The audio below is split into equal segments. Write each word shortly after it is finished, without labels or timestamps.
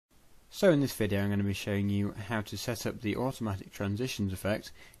So in this video I'm going to be showing you how to set up the automatic transitions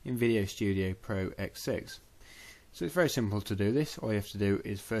effect in VideoStudio Pro X6. So it's very simple to do this. All you have to do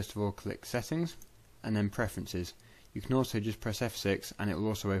is first of all click Settings and then Preferences. You can also just press F6 and it will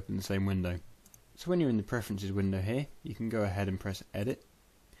also open the same window. So when you're in the Preferences window here, you can go ahead and press Edit,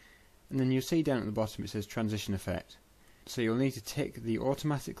 and then you'll see down at the bottom it says Transition Effect. So you'll need to tick the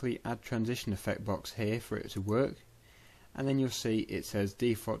Automatically Add Transition Effect box here for it to work, and then you'll see it says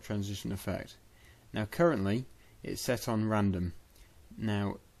Default Transition Effect. Now currently it's set on Random.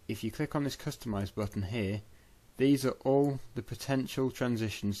 Now if you click on this Customize button here, these are all the potential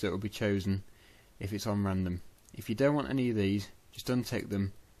transitions that will be chosen if it's on Random. If you don't want any of these, just untick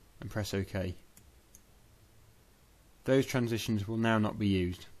them and press OK. Those transitions will now not be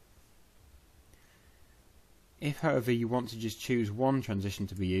used. If however you want to just choose one transition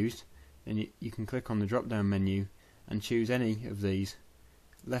to be used, then you can click on the drop down menu and choose any of these,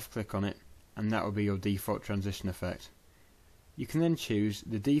 left click on it, and that will be your default transition effect. You can then choose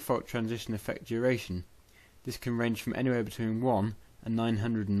the default transition effect duration. This can range from anywhere between 1 and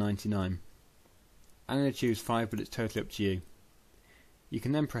 999. I'm going to choose 5, but it's totally up to you. You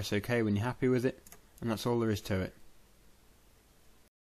can then press OK when you're happy with it, and that's all there is to it.